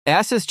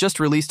ASUS just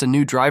released a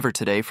new driver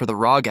today for the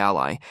ROG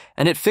Ally,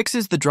 and it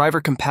fixes the driver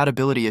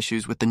compatibility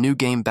issues with the new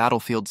game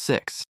Battlefield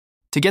 6.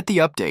 To get the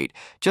update,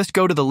 just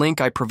go to the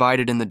link I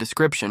provided in the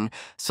description,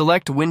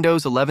 select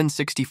Windows 11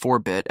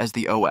 64-bit as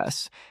the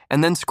OS,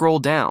 and then scroll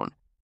down.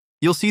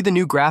 You'll see the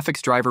new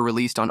graphics driver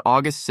released on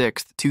August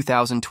 6,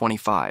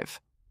 2025.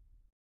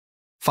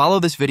 Follow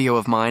this video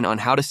of mine on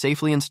how to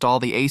safely install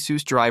the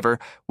ASUS driver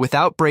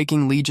without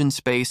breaking Legion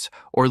space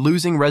or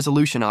losing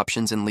resolution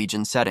options in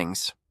Legion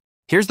settings.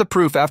 Here's the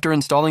proof after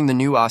installing the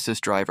new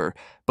ASUS driver.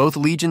 Both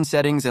Legion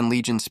settings and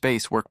Legion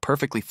space work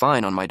perfectly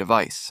fine on my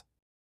device.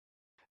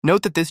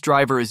 Note that this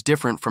driver is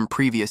different from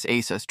previous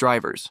ASUS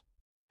drivers.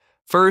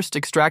 First,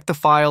 extract the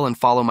file and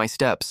follow my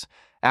steps.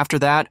 After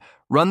that,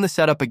 run the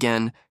setup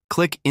again,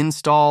 click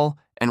Install,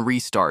 and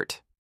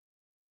restart.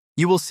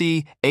 You will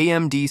see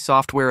AMD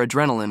Software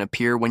Adrenaline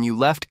appear when you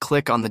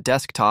left-click on the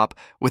desktop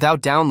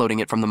without downloading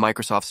it from the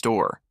Microsoft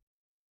Store.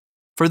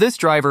 For this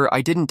driver,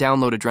 I didn't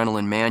download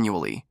Adrenaline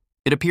manually.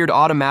 It appeared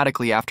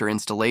automatically after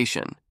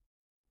installation.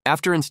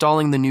 After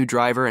installing the new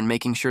driver and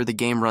making sure the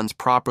game runs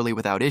properly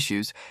without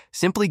issues,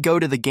 simply go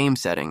to the game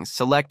settings,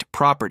 select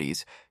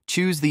Properties,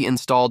 choose the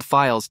Installed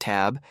Files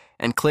tab,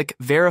 and click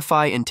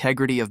Verify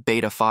Integrity of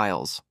Beta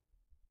Files.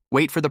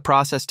 Wait for the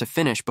process to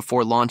finish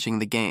before launching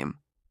the game.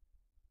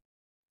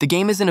 The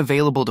game isn't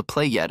available to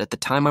play yet at the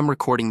time I'm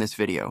recording this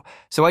video,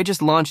 so I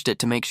just launched it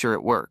to make sure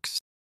it works.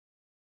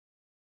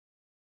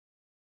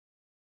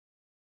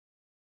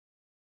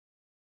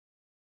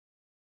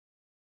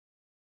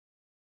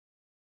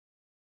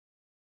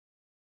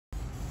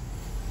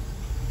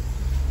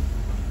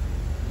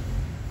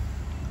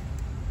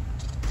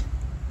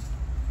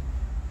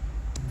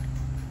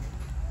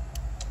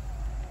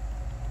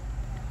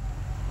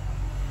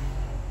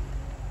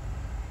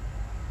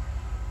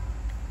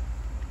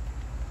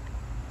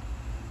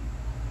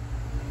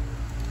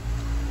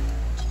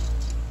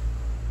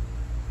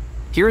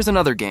 Here is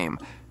another game,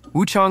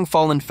 Wuchang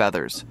Fallen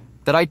Feathers,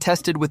 that I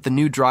tested with the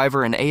new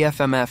driver and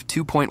AFMF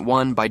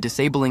 2.1 by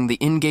disabling the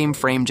in-game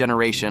frame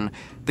generation.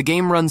 The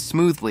game runs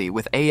smoothly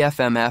with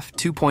AFMF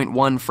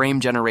 2.1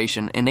 frame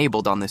generation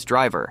enabled on this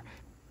driver.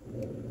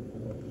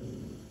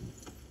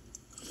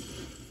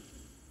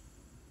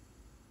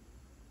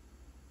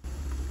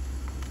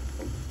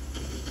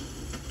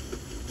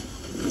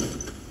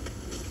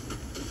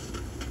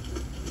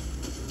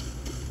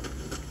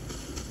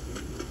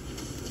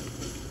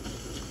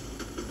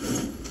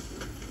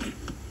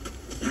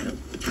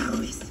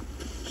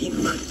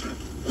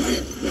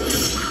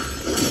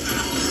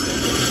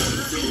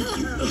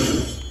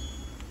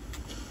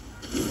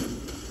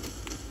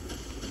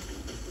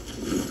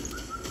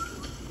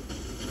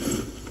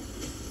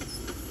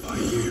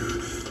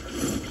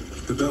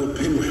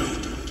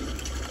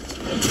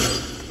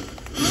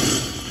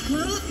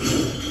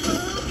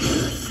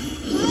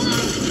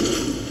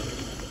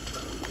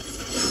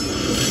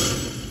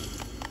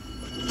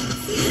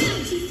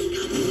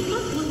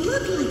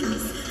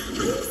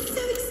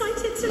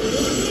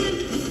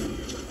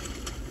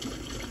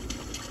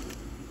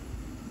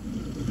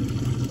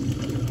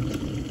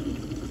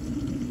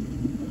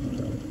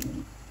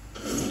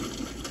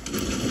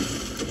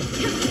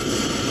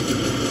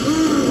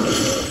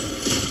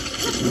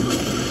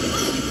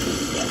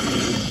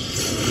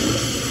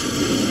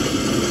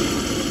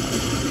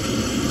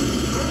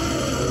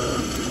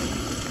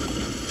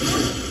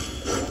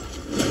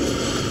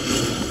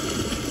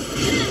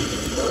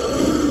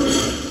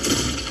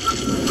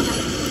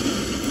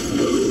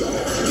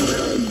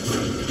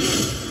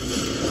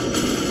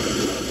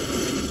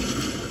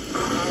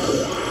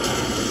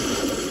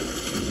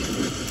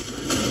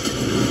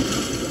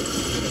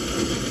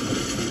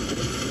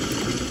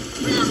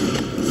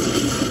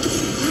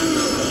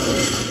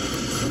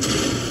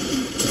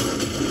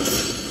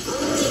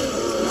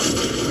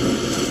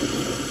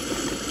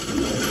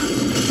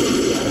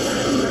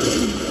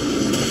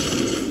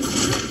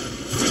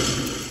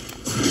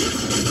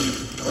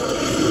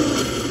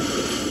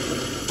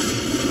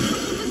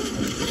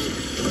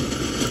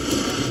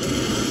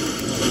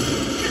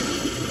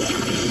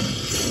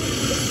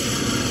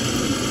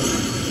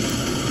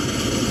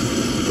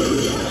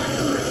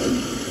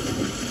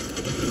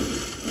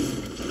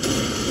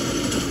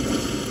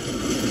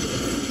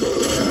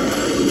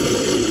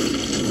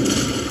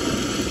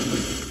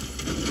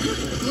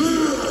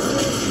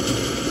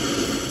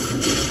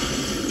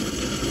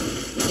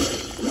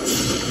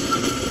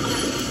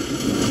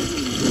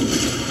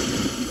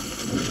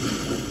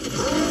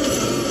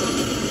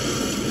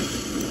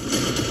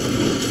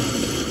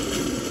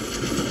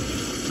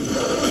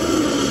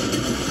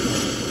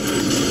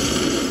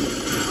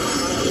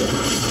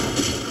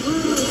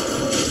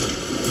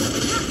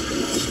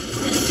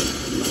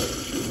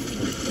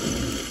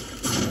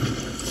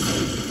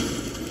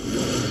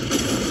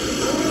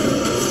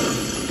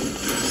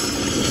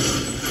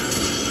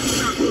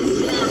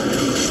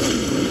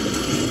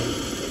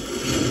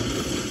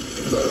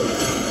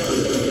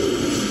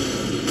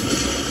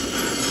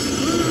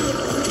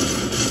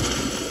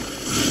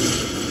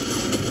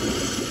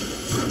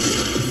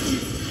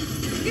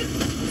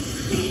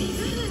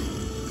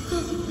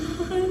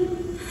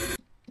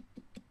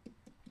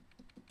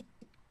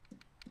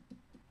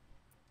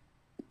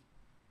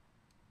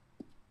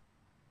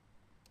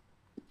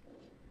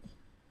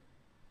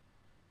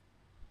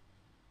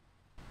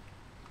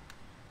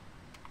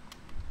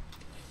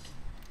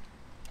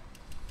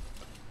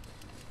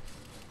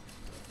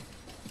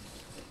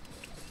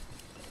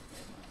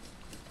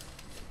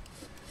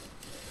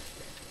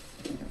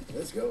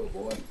 Let's go,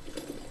 boy.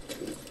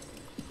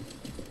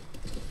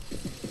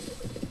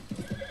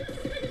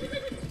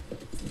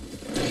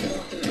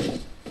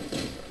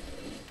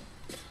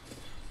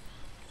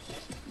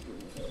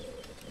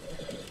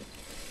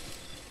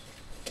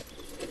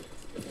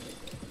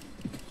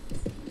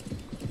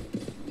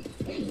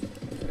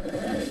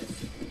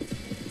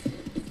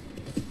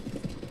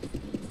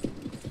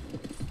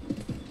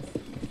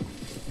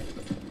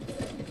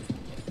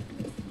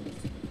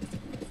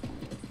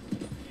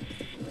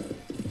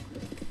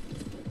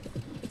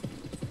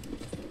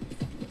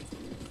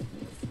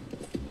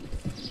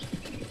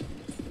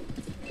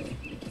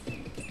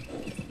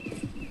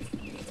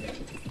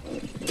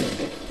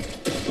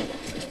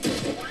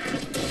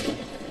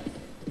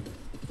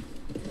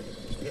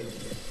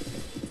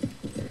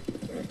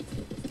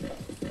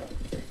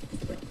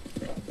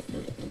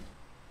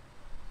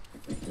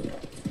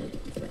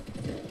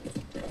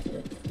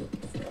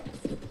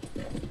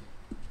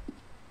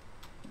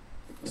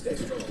 Stay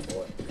strong,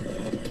 boy.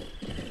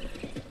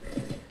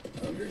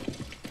 Hungry?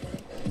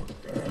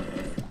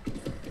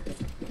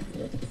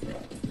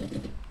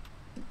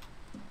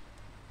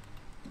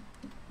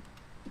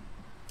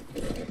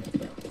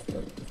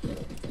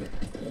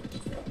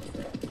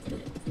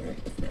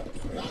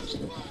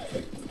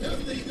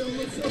 Everything don't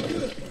look so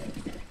good.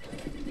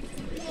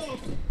 Whoa.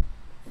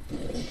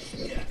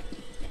 Yeah.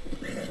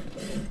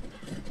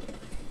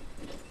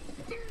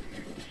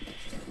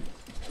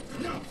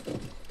 No.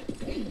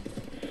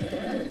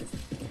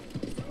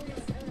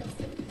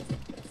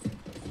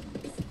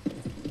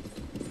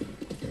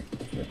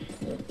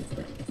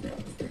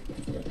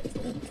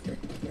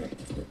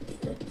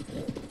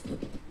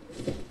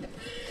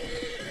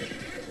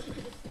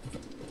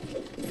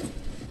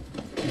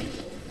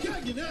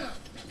 Got you now.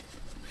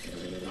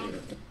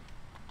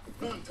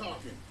 I'm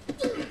talking.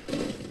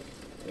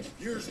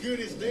 You're as good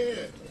as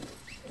dead.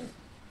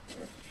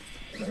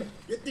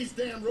 Get these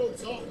damn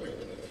ropes off me.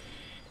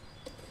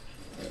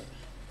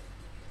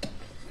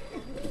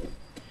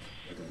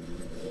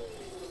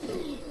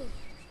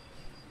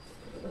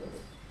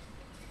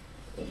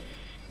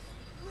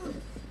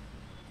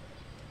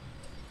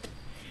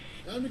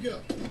 Time to go.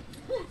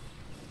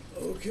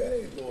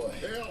 Okay, boy.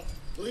 Help,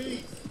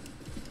 please.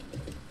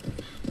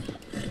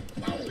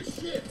 Holy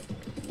shit!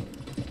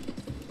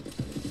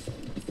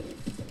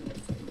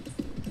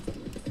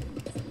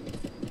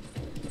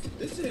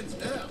 This ends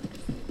now.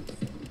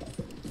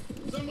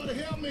 Somebody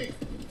help me!